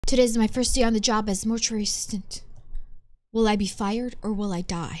Today is my first day on the job as mortuary assistant. Will I be fired or will I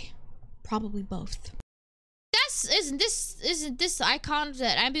die? Probably both. Isn't this the icon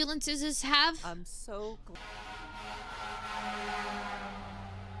that ambulances have? I'm so glad.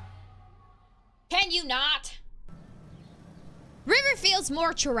 Can you not? Riverfield's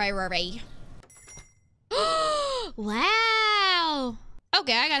mortuary. Wow.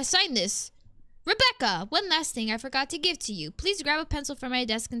 Okay, I gotta sign this. Rebecca, one last thing I forgot to give to you. Please grab a pencil from my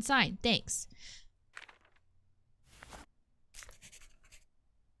desk and sign. Thanks.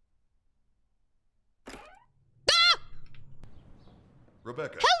 Ah!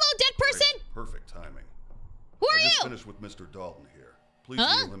 Rebecca. Hello, dead person. Great. Perfect timing. Who are I just you? finished with Mr. Dalton here. Please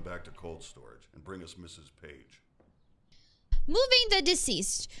wheel him back to cold storage and bring us Mrs. Page. Moving the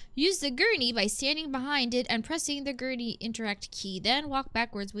deceased. Use the gurney by standing behind it and pressing the gurney interact key. Then walk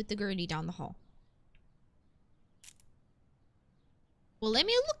backwards with the gurney down the hall. Well, let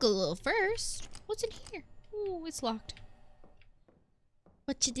me look a little first. What's in here? Ooh, it's locked.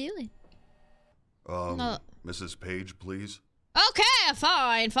 What you doing? No. Mrs. Page, please. Okay,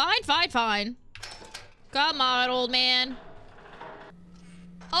 fine. Come on, old man.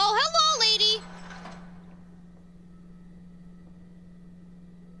 Oh, hello, lady.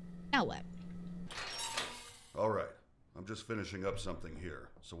 Now what? All right. I'm just finishing up something here.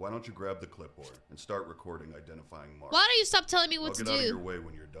 So why don't you grab the clipboard and start recording identifying marks. Why don't you stop telling me what to do? I'll get out of your way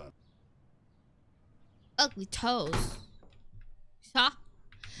when you're done. Ugly toes. Huh?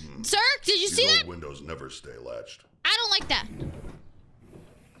 Sir, did you see These that? old windows never stay latched. I don't like that.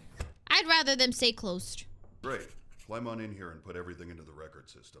 I'd rather them stay closed. Great. Climb on in here and put everything into the record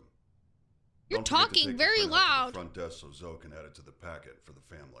system. You're Don't forget to talking take the very printout to loud. the front desk so Zoe can add it to the packet for the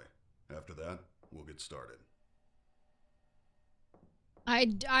family. After that, we'll get started.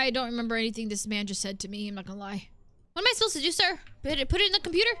 I don't remember anything this man just said to me. I'm not gonna lie. What am I supposed to do, sir? Put it in the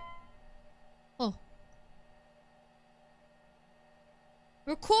computer? Oh.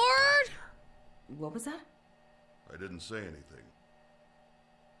 Record? What was that? I didn't say anything.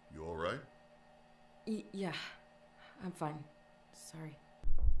 You all right? Yeah, I'm fine. Sorry.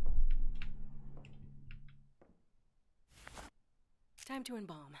 Time to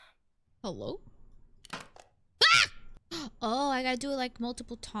embalm. Hello? Ah! Oh, I gotta do it like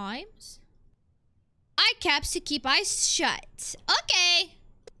multiple times? Eye caps to keep eyes shut. Okay.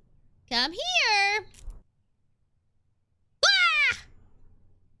 Come here. Ah!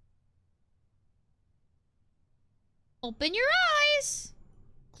 Open your eyes.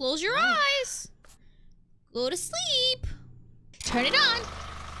 Close your eyes. Go to sleep. Turn it on.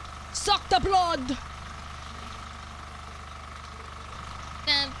 Suck the blood.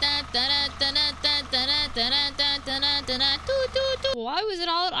 Why was it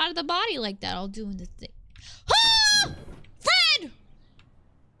all out of the body like that? All doing the thing. Ah! Fred!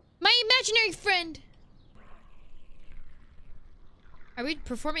 My imaginary friend. Are we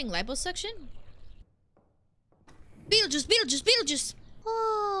performing liposuction? Beetlejuice.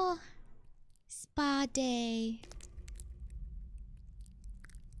 Oh, spa day.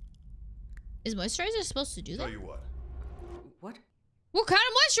 Is moisturizer supposed to do that? Tell you what. What? What kind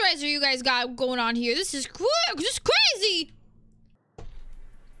of moisturizer you guys got going on here? This is crazy.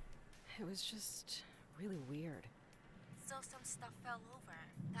 It was just really weird. So some stuff fell over.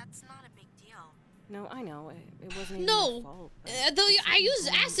 That's not a big deal. No, I know. It wasn't even No, my fault. though I used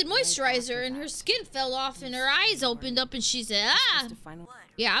acid moisturizer and her skin fell off and her eyes opened up and she said, ah.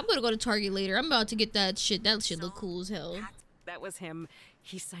 Yeah, I'm gonna go to Target later. I'm about to get that shit. That shit look cool as hell. That was him.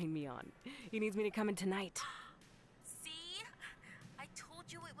 He signed me on. He needs me to come in tonight. See? I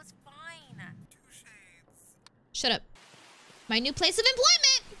told you it was fine. 2 shades. Shut up. My new place of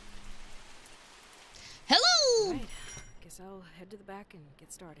employment. Hello. All right. Guess I'll head to the back and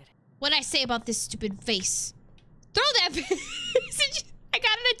get started. What'd I say about this stupid face? Throw that face. I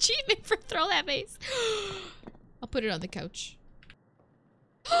got an achievement for throw that face. I'll put it on the couch.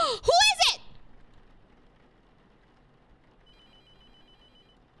 Who is it?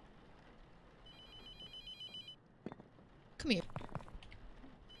 Come here.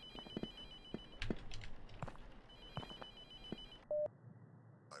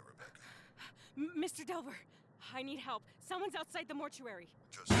 Hi, Rebecca. Mr. Delver, I need help. Someone's outside the mortuary.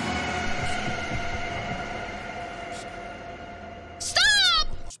 Just... Stop!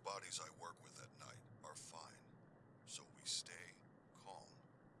 Most bodies I work with at night are fine. So we stay calm.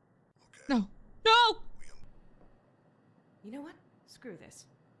 Okay? No. No! You know what? Screw this.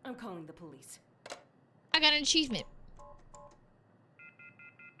 I'm calling the police. I got an achievement.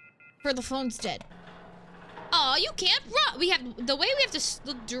 For the phone's dead. Oh, you can't run. We have the way we have to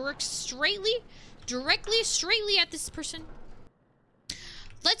look directly at this person.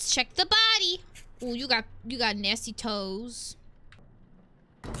 Let's check the body. Oh, you got nasty toes.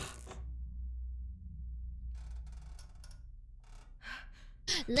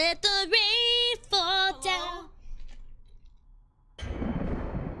 Let the rain fall down.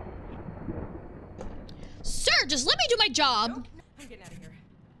 Sir, just let me do my job. Nope. I'm getting out of here.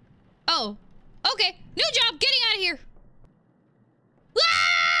 Oh, okay. New job. Getting out of here. Ah!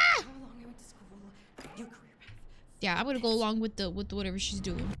 How long I went to school, new career path. Yeah, I'm gonna go along with the whatever she's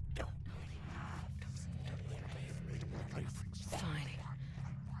doing. Fine.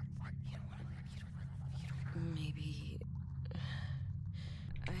 Maybe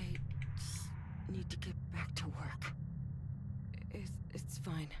I just need to get back to work. It's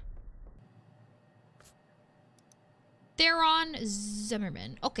fine. They're on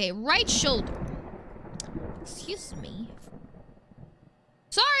Zimmerman. Okay, right shoulder. Excuse me.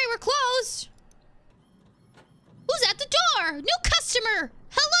 Sorry, we're closed. Who's at the door? New customer.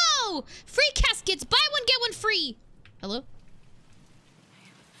 Hello. Free caskets. Buy one, get one free. Hello?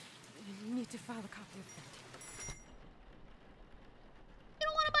 You need to file a copy of that. You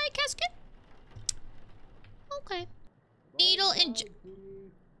don't want to buy a casket? Okay. Needle and...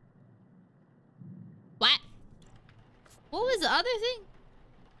 What? What was the other thing?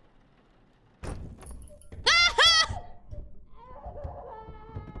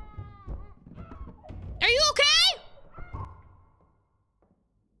 Are you okay?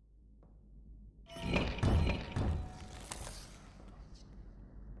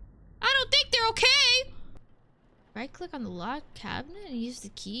 I don't think they're okay. Right click on the locked cabinet and use the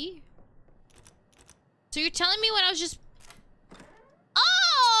key? So you're telling me when I was just...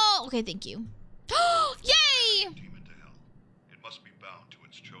 Oh! Okay, thank you. Yay! Demon to hell. It must be bound to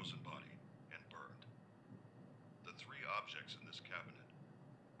its chosen body and burned. The three objects in this cabinet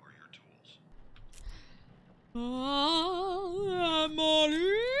are your tools.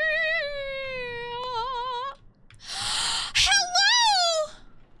 Hello!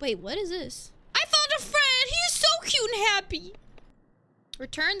 Wait, what is this? I found a friend! He's so cute and happy!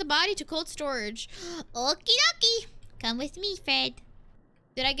 Return the body to cold storage. Okie dokie. Come with me, Fred.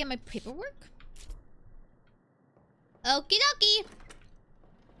 Did I get my paperwork? Okie dokie.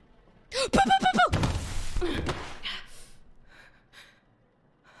 Poo, poo, poo, poo.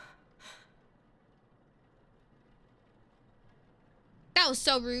 That was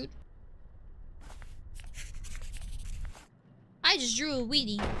so rude. I just drew a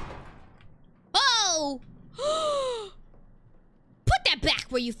weenie. Oh! Put that back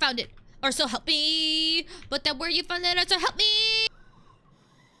where you found it, or so help me. Put that where you found it, or so help me.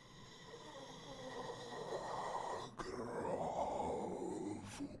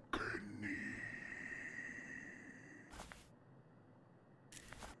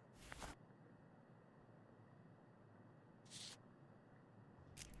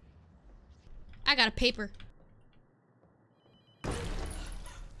 I got a paper. I'm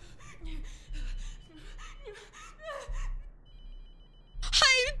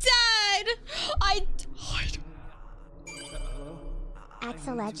dead. I died.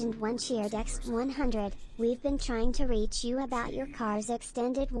 Axel Legend 1 Sheerdex 100. We've been trying to reach you about your car's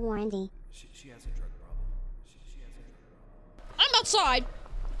extended warranty. She has a drug problem. She has a drug problem. I'm outside.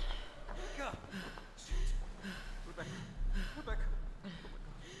 Rebecca! Rebecca!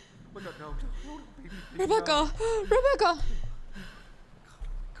 Oh my god, no. Baby, Rebecca. no. Rebecca. Oh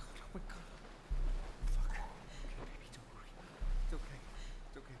my god. Fuck. Okay, baby, don't worry. It's okay.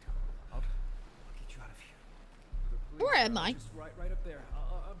 It's okay. I'll get you out of here. The police Where am are I? Just right up there.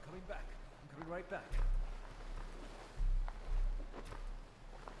 I'm coming back. I'm coming right back.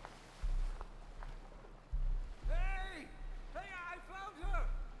 Hey! Hey, I found her!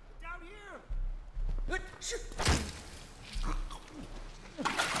 Down here! Shit!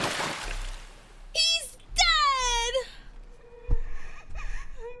 He's dead.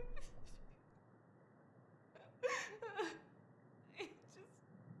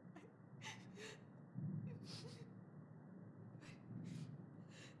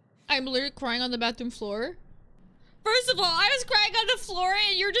 I'm literally crying on the bathroom floor. First of all, I was crying on the floor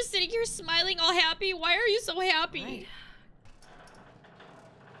and you're just sitting here smiling all happy. Why are you so happy? Right.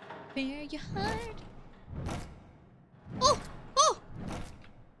 Bare your heart. Oh! Oh!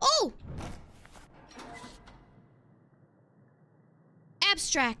 Oh!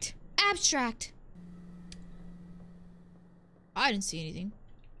 Abstract. Abstract. I didn't see anything.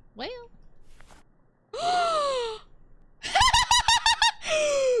 Well. Look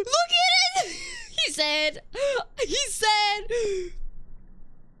at it! He said. He said.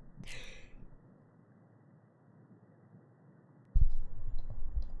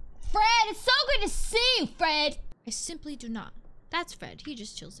 Fred, it's so good to see you, Fred. I simply do not That's Fred. He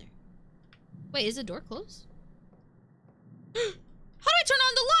just chills there. Wait, is the door closed? How do I turn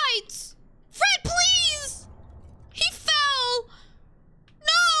on the lights? Fred, please! He fell!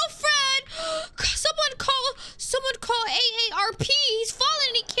 No, Fred! Someone call AARP! He's falling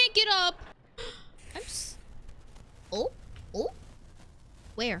and he can't get up! Oh?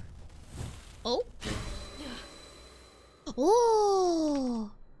 Where? Oh?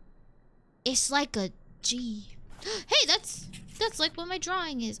 Oh! It's like a G. Hey, that's like what my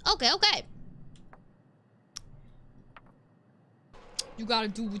drawing is. Okay. You gotta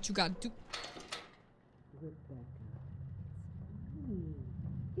do what you gotta do.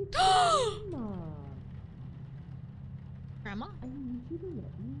 Grandma?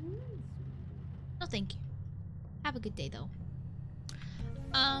 No, thank you. Have a good day, though.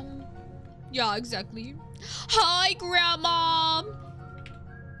 Yeah, exactly. Hi, Grandma!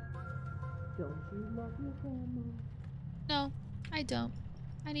 Don't you love your grandma? No, I don't.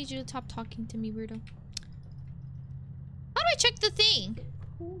 I need you to stop talking to me, weirdo. How do I check the thing?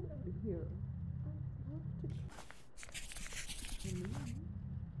 Cold out here.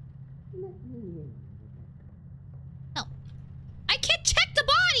 Let me in. No. I can't check the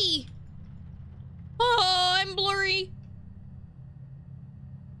body! Oh, I'm blurry.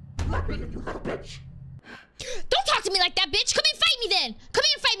 Don't talk to me like that, bitch! Come here and fight me then! Come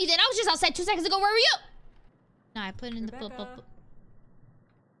here and fight me then! I was just outside 2 seconds ago. Where were you? No, I put it in the...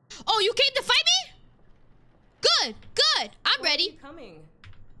 Oh, you came to fight me? Good. I'm ready. Coming.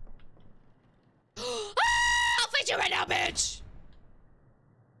 I'll fight you right now, bitch!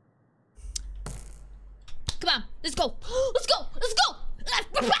 Come on, let's go. Let's go!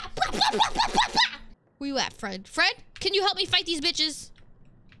 Where you at, Fred? Fred, can you help me fight these bitches?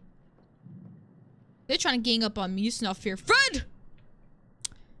 They're trying to gang up on me. It's not fair. Fred!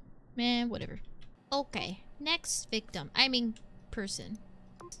 Man, whatever. Okay, next victim. I mean, person.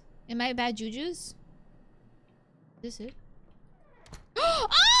 Am I bad juju's? Is this it? Oh!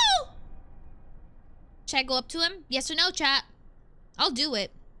 Should I go up to him? Yes or no, chat? I'll do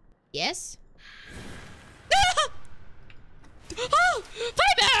it. Yes? Oh!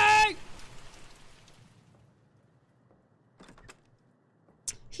 Fight me!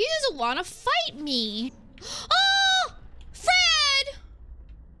 He doesn't want to fight me. Oh! Fred!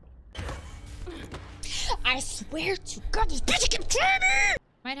 I swear to God, this bitch keeps trying me!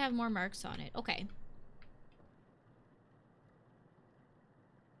 Might have more marks on it. Okay.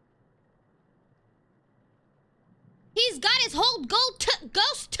 He's got his whole ghost tussie!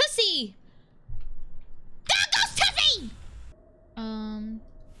 Ghost tussie!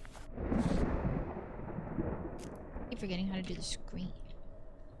 Keep forgetting how to do the screen.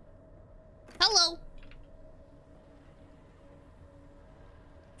 Hello.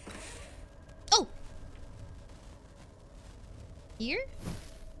 Oh. Here?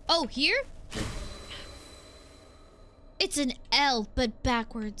 Oh, here? It's an L, but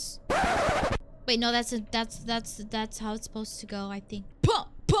backwards. Wait, no, that's how it's supposed to go, I think. Pump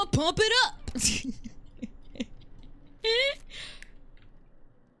it up.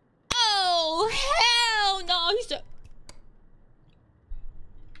 Oh, hell no. He said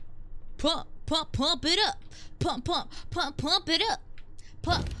pump it up. Pump it up.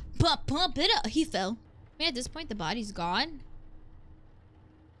 Pump it up. He fell. I mean, at this point, the body's gone.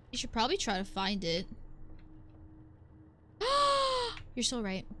 You should probably try to find it. You're so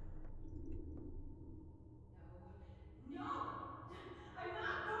right. No! I'm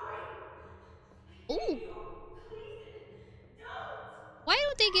not going! Ooh. Please, don't! Why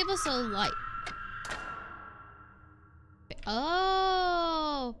don't they give us a light?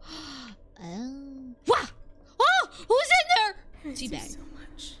 Oh. Wah! Oh! Who's in there? Thank you Teabag. so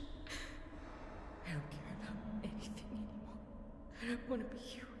much. I don't care about anything anymore. I don't want to be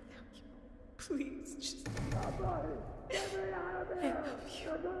here without you. Please, just... Somebody! Get me out of here!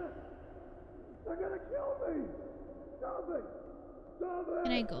 I love you. They're gonna kill me! Stop it!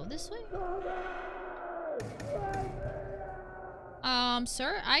 Can I go this way?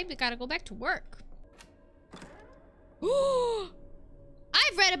 Sir, I gotta go back to work.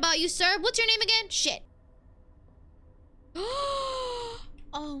 I've read about you, sir. What's your name again? Shit.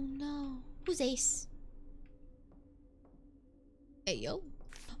 Oh no. Who's Ace? Hey, yo.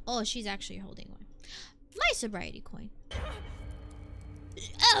 Oh, she's actually holding one. My sobriety coin.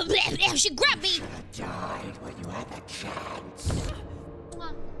 Oh, bleh, bleh, she grabbed me. Died when you had the chance.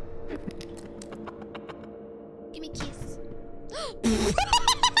 Mwah. Give me a kiss.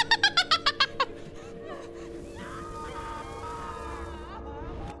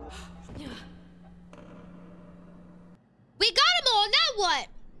 We got him all. Now what?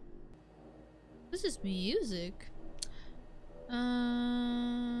 This is music.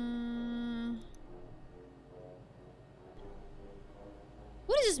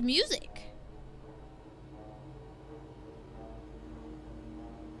 some music.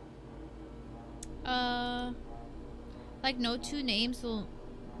 Like no two names will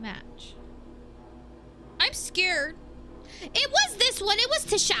match. I'm scared. It was this one. It was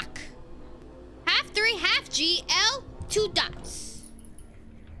Tashak. Half 3, half G, L, 2 dots.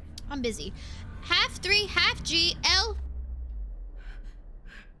 I'm busy. Half 3, half G, L.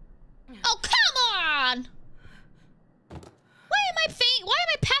 Oh, come on! Why am I faint? Why am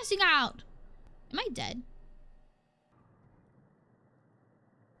I passing out? Am I dead?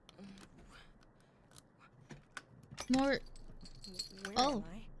 More. Where Oh. am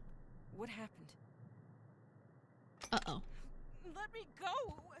I? What happened? Uh-oh. Let me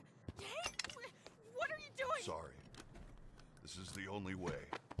go! Hey, what are you doing? Sorry. This is the only way.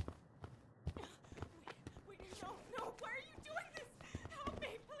 Wait, no, why are you doing this? Help me,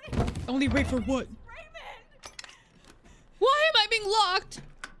 please! Only way for what? Raymond! Why am I being locked?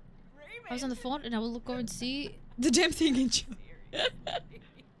 Raymond! I was on the phone and I will look over and see the damn thing in you.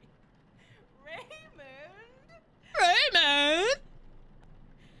 Raymond! Raymond!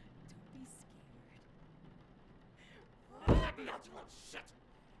 Don't be scared. Natural shit!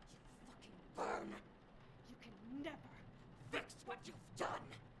 You fucking burn! You can never fix what you've done!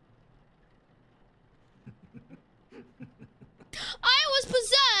 I was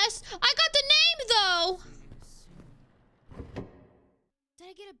possessed! I got the name though! Did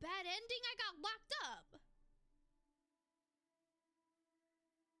I get a bad ending? I got locked up.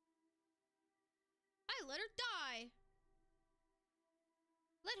 I let her die.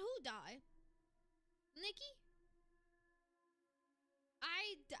 Let who die? Nikki?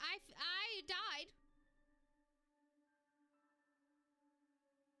 I died.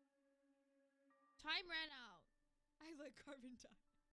 Time ran out. I let Carmen die.